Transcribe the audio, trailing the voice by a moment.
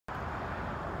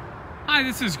Hi,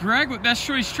 this is Greg with Best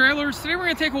Choice Trailers. Today we're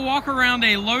going to take a walk around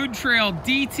a Load Trail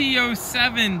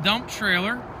DT07 dump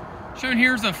trailer. Shown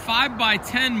here is a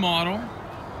 5x10 model.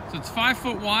 So it's 5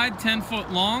 foot wide, 10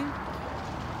 foot long.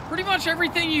 Pretty much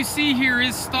everything you see here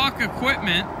is stock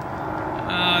equipment.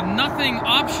 Nothing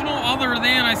optional other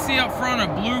than I see up front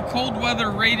a blue cold weather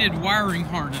rated wiring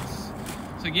harness.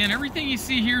 So again, everything you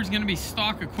see here is going to be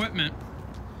stock equipment.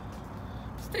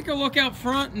 Take a look out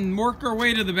front and work our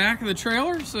way to the back of the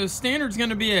trailer. So standard is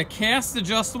going to be a cast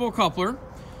adjustable coupler.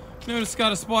 Notice it's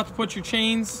got a spot to put your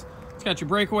chains. It's got your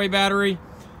breakaway battery.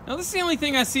 Now this is the only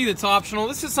thing I see that's optional.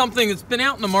 This is something that's been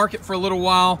out in the market for a little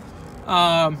while.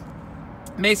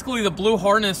 Basically the blue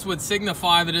harness would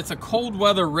signify that it's a cold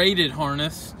weather rated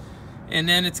harness, and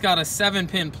then it's got a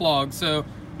 7-pin plug. So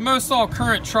most all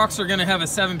current trucks are going to have a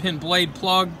 7-pin blade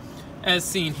plug as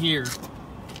seen here. So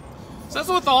that's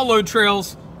with all Load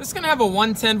Trails. This is going to have a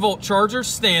 110 volt charger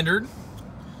standard.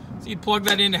 So you'd plug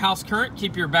that into house current,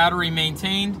 keep your battery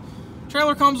maintained.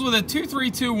 Trailer comes with a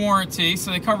 232 warranty,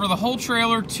 so they cover the whole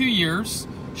trailer 2 years,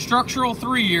 structural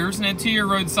 3 years, and then 2-year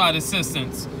roadside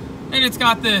assistance. And it's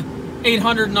got the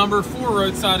 800 number for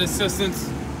roadside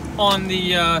assistance on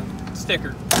the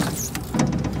sticker.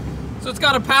 So it's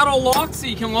got a paddle lock, so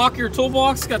you can lock your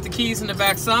toolbox. It's got the keys in the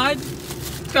back side.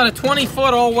 It's got a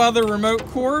 20-foot all-weather remote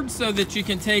cord so that you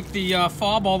can take the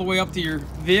fob all the way up to your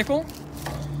vehicle.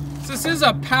 So this is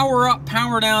a power-up,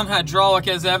 power-down hydraulic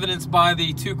as evidenced by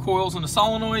the 2 coils on the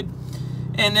solenoid.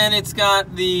 And then it's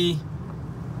got the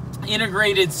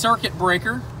integrated circuit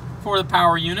breaker for the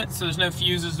power unit, so there's no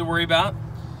fuses to worry about.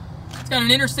 It's got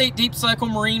an Interstate Deep Cycle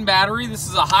Marine battery. This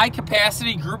is a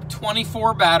high-capacity Group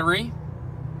 24 battery.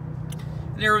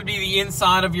 There would be the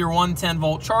inside of your 110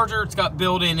 volt charger. It's got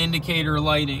built-in indicator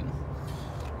lighting.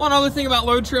 One other thing about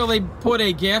Load Trail, they put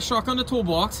a gas shock on the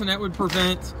toolbox, and that would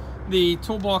prevent the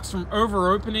toolbox from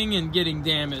over-opening and getting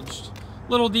damaged.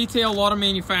 Little detail a lot of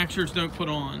manufacturers don't put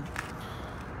on.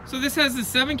 So this has the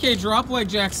 7K drop leg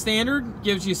jack standard,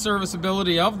 gives you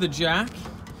serviceability of the jack.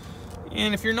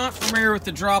 And if you're not familiar with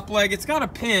the drop leg, it's got a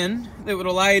pin that would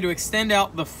allow you to extend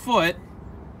out the foot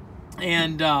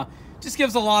and just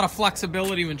gives a lot of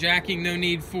flexibility when jacking. No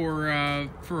need for a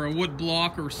wood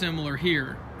block or similar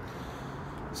here.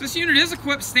 So this unit is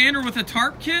equipped standard with a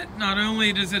tarp kit. Not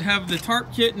only does it have the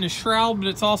tarp kit and a shroud, but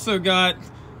it's also got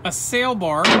a sail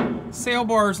bar. Sail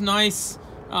bar is nice.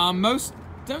 Most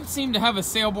don't seem to have a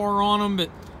sail bar on them,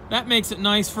 but that makes it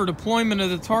nice for deployment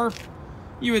of the tarp.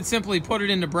 You would simply put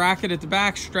it in the bracket at the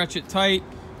back, stretch it tight,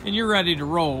 and you're ready to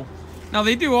roll. Now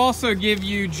they do also give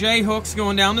you J hooks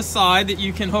going down the side that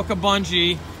you can hook a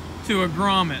bungee to a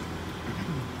grommet.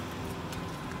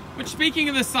 Which, speaking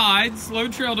of the sides,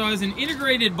 Load Trail does an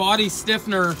integrated body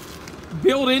stiffener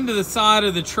built into the side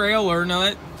of the trailer. Now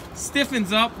that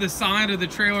stiffens up the side of the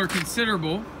trailer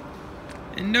considerable.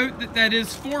 And note that that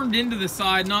is formed into the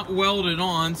side, not welded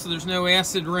on, so there's no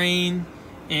acid rain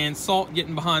and salt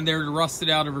getting behind there to rust it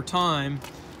out over time.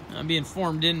 Being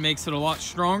formed in makes it a lot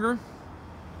stronger.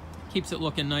 Keeps it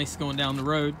looking nice going down the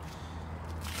road.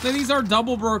 So these are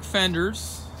double broke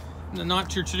fenders,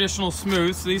 not your traditional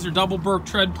smooth. So these are double broke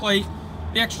tread plate.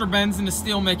 The extra bends in the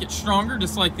steel make it stronger,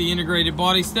 just like the integrated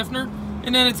body stiffener.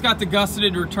 And then it's got the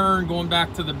gusseted return going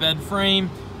back to the bed frame.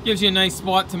 Gives you a nice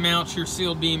spot to mount your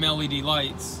sealed beam LED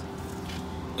lights.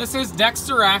 This is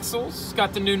Dexter axles. It's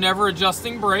got the new never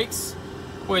adjusting brakes,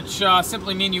 which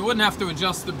simply mean you wouldn't have to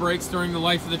adjust the brakes during the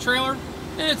life of the trailer.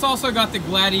 And it's also got the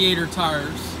Gladiator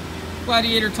tires.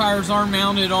 Gladiator tires are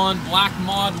mounted on black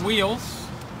mod wheels.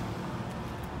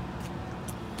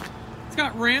 It's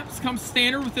got ramps, comes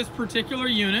standard with this particular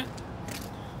unit.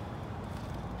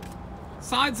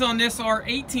 Sides on this are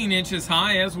 18 inches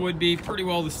high, as would be pretty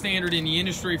well the standard in the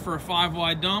industry for a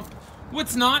 5-wide dump.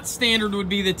 What's not standard would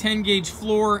be the 10-gauge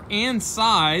floor and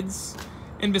sides.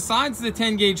 And besides the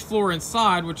 10-gauge floor and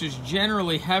side, which is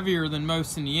generally heavier than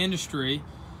most in the industry,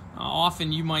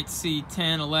 often you might see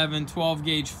 10, 11,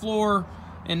 12-gauge floor,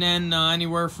 and then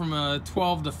anywhere from a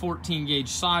 12 to 14-gauge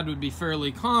side would be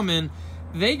fairly common.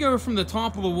 They go from the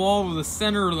top of the wall to the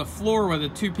center of the floor with a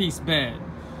 2-piece bed.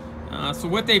 So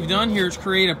what they've done here is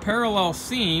create a parallel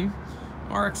seam.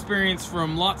 Our experience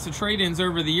from lots of trade-ins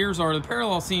over the years are the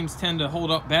parallel seams tend to hold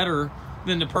up better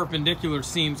than the perpendicular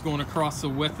seams going across the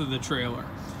width of the trailer.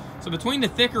 So between the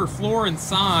thicker floor and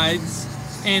sides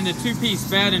and the 2-piece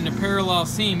bed and the parallel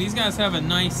seam, these guys have a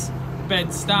nice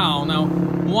bed style. Now,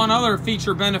 one other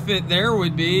feature benefit there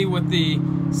would be with the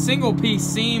single-piece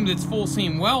seam that's full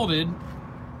seam welded,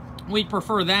 we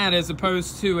prefer that as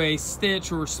opposed to a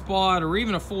stitch or spot or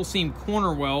even a full seam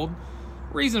corner weld.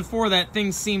 Reason for that,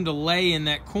 things seem to lay in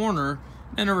that corner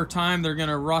Then over time, they're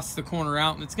gonna rust the corner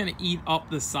out and it's gonna eat up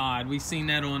the side. We've seen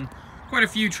that on quite a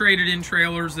few traded in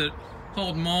trailers that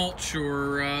hauled mulch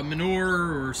or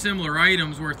manure or similar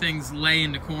items where things lay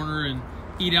in the corner and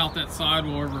eat out that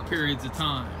sidewall over periods of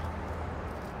time.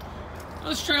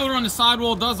 This trailer on the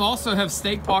sidewall does also have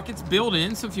stake pockets built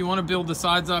in, so if you want to build the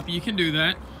sides up, you can do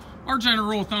that. Our general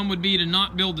rule of thumb would be to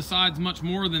not build the sides much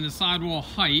more than the sidewall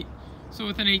height. So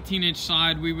with an 18-inch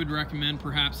side, we would recommend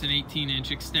perhaps an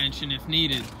 18-inch extension if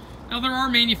needed. Now there are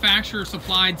manufacturer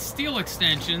supplied steel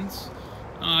extensions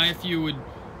if you would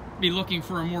be looking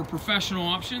for a more professional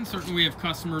option. Certainly we have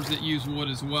customers that use wood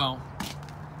as well.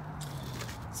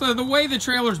 So the way the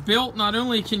trailer's built, not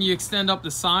only can you extend up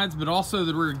the sides, but also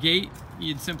the rear gate.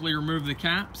 You'd simply remove the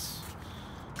caps.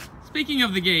 Speaking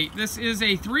of the gate, this is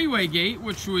a three-way gate,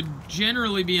 which would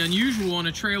generally be unusual on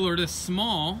a trailer this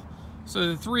small. So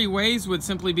the three ways would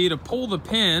simply be to pull the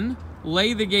pin,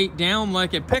 lay the gate down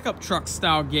like a pickup truck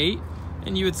style gate,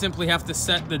 and you would simply have to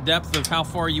set the depth of how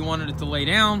far you wanted it to lay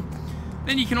down.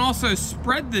 Then you can also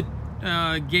spread the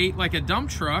gate like a dump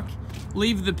truck,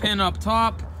 leave the pin up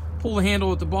top, pull the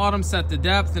handle at the bottom, set the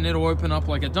depth, and it'll open up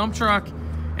like a dump truck.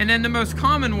 And then the most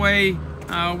common way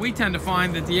we tend to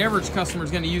find that the average customer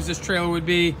is going to use this trailer would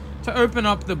be to open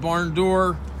up the barn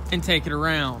door and take it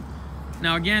around.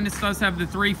 Now again, this does have the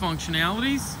three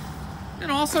functionalities.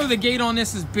 And also the gate on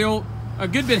this is built a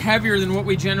good bit heavier than what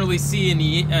we generally see in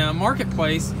the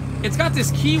marketplace. It's got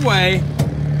this keyway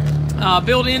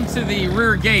built into the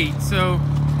rear gate. So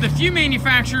the few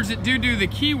manufacturers that do the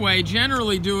keyway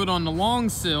generally do it on the long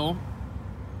sill.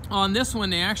 On this one,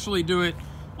 they actually do it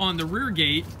on the rear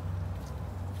gate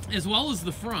as well as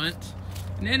the front.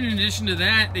 And then in addition to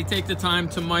that, they take the time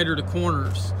to miter the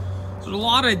corners. So there's a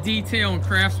lot of detail and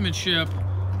craftsmanship,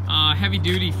 heavy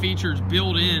duty features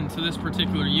built into this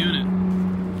particular unit.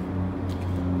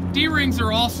 D-rings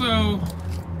are also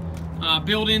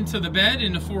built into the bed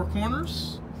in the four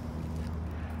corners.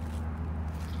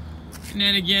 And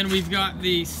then again, we've got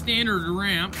the standard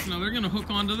ramps. Now they're going to hook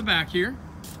onto the back here.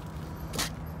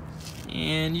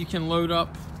 And you can load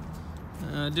up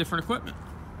different equipment.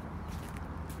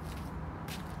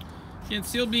 Again,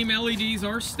 sealed beam LEDs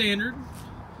are standard.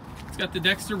 It's got the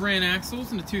Dexter brand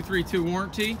axles and the 232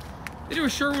 warranty. They do a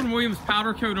Sherwin-Williams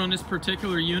powder coat on this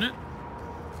particular unit.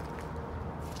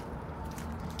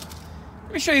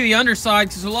 Let me show you the underside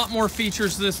because there's a lot more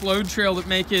features to this load trail that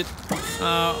make it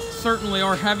certainly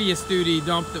our heaviest duty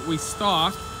dump that we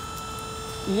stock.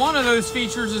 One of those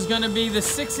features is going to be the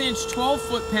 6-inch 12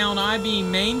 foot-pound I-beam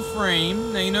main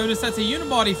frame. Now you notice that's a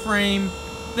unibody frame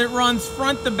that runs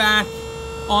front to back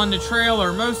on the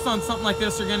trailer. Most on something like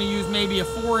this are going to use maybe a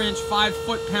 4-inch 5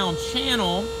 foot-pound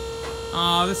channel.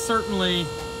 This certainly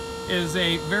is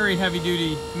a very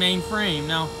heavy-duty main frame.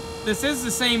 Now this is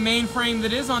the same main frame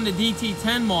that is on the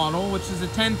DT10 model, which is a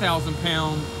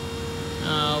 10,000-pound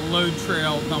load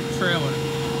trail dump trailer.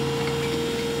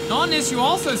 On this, you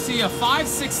also see a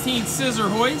 5/16 scissor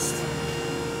hoist.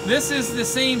 This is the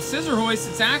same scissor hoist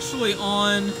that's actually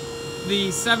on the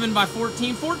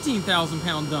 7x14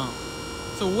 14,000-pound dump.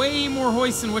 So way more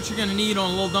hoist than what you're going to need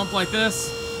on a little dump like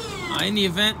this. In the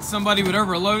event somebody would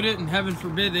overload it, and heaven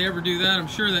forbid they ever do that, I'm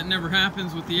sure that never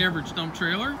happens with the average dump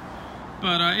trailer.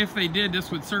 But if they did,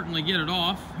 this would certainly get it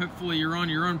off. Hopefully you're on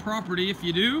your own property if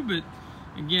you do, but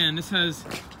again, this has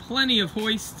plenty of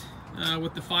hoist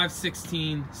with the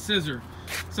 5/16 scissor.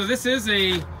 So this is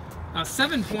a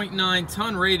 7.9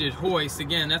 ton rated hoist.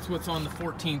 Again, that's what's on the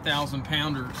 14,000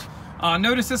 pounders.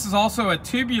 Notice this is also a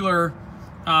tubular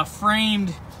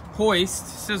framed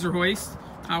hoist, scissor hoist,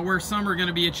 where some are going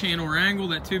to be a channel or angle.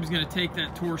 That tube's going to take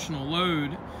that torsional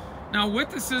load. Now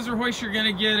with the scissor hoist, you're going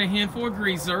to get a handful of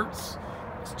grease zerks.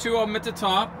 There's 2 of them at the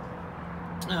top.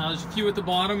 There's a few at the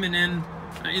bottom, and then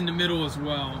in the middle as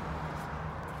well.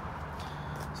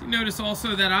 So you notice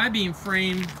also that I-beam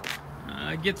frame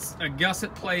gets a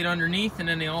gusset plate underneath, and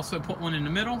then they also put one in the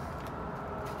middle.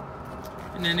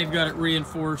 And then they've got it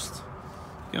reinforced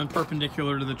going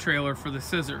perpendicular to the trailer for the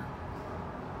scissor.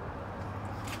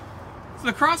 So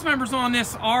the cross members on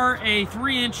this are a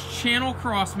 3-inch channel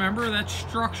cross member. That's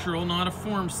structural, not a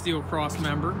form steel cross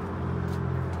member.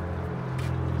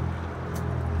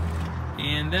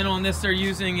 And then on this, they're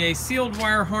using a sealed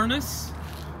wire harness.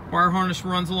 Wire harness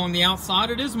runs along the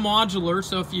outside. It is modular,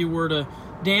 so if you were to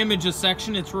damage a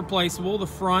section, it's replaceable. The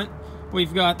front,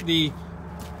 we've got the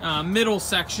middle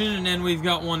section, and then we've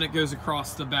got one that goes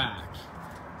across the back.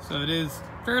 So it is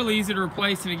fairly easy to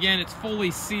replace, and again, it's fully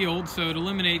sealed, so it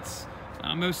eliminates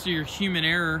most of your human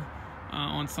error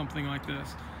on something like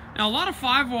this. Now, a lot of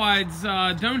 5-wides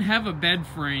don't have a bed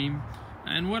frame,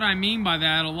 and what I mean by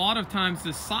that, a lot of times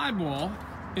the sidewall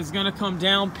is going to come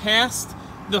down past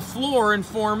the floor and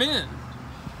form in.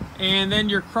 And then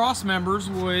your cross members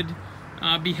would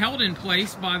be held in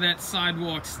place by that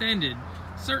sidewall extended.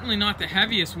 Certainly not the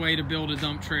heaviest way to build a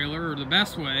dump trailer, or the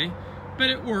best way, but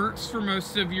it works for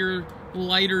most of your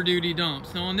lighter duty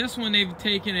dumps. Now on this one, they've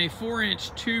taken a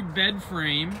 4-inch tube bed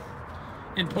frame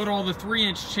and put all the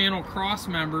 3-inch channel cross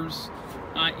members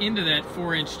into that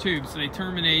 4-inch tube. So they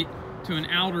terminate to an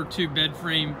outer tube bed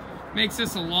frame. Makes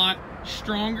this a lot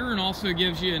stronger and also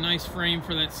gives you a nice frame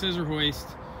for that scissor hoist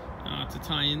to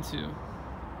tie into.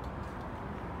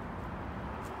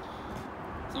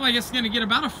 So I guess it's going to get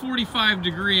about a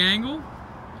 45-degree angle.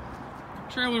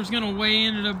 Trailer's going to weigh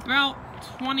in at about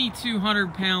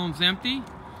 2,200 pounds empty.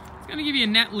 It's going to give you a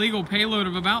net legal payload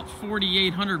of about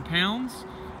 4,800 pounds.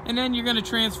 And then you're going to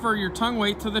transfer your tongue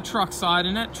weight to the truck side,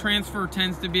 and that transfer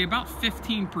tends to be about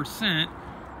 15%,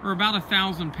 or about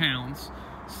 1,000 pounds.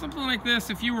 Something like this,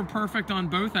 if you were perfect on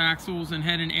both axles and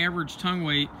had an average tongue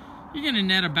weight, you're going to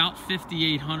net about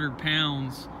 5,800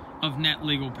 pounds of net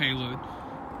legal payload.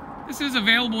 This is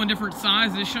available in different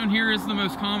sizes. Shown here is the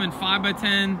most common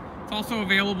 5x10. It's also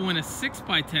available in a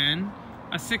 6x10,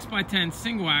 a 6x10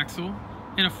 single axle,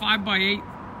 and a 5x8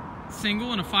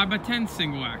 single and a 5x10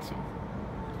 single axle.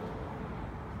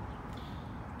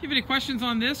 If you have any questions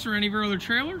on this or any of our other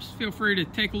trailers, feel free to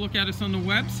take a look at us on the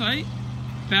website,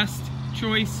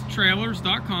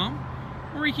 bestchoicetrailers.com,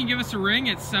 or you can give us a ring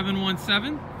at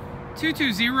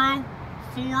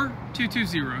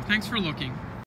 717-220-4220. Thanks for looking.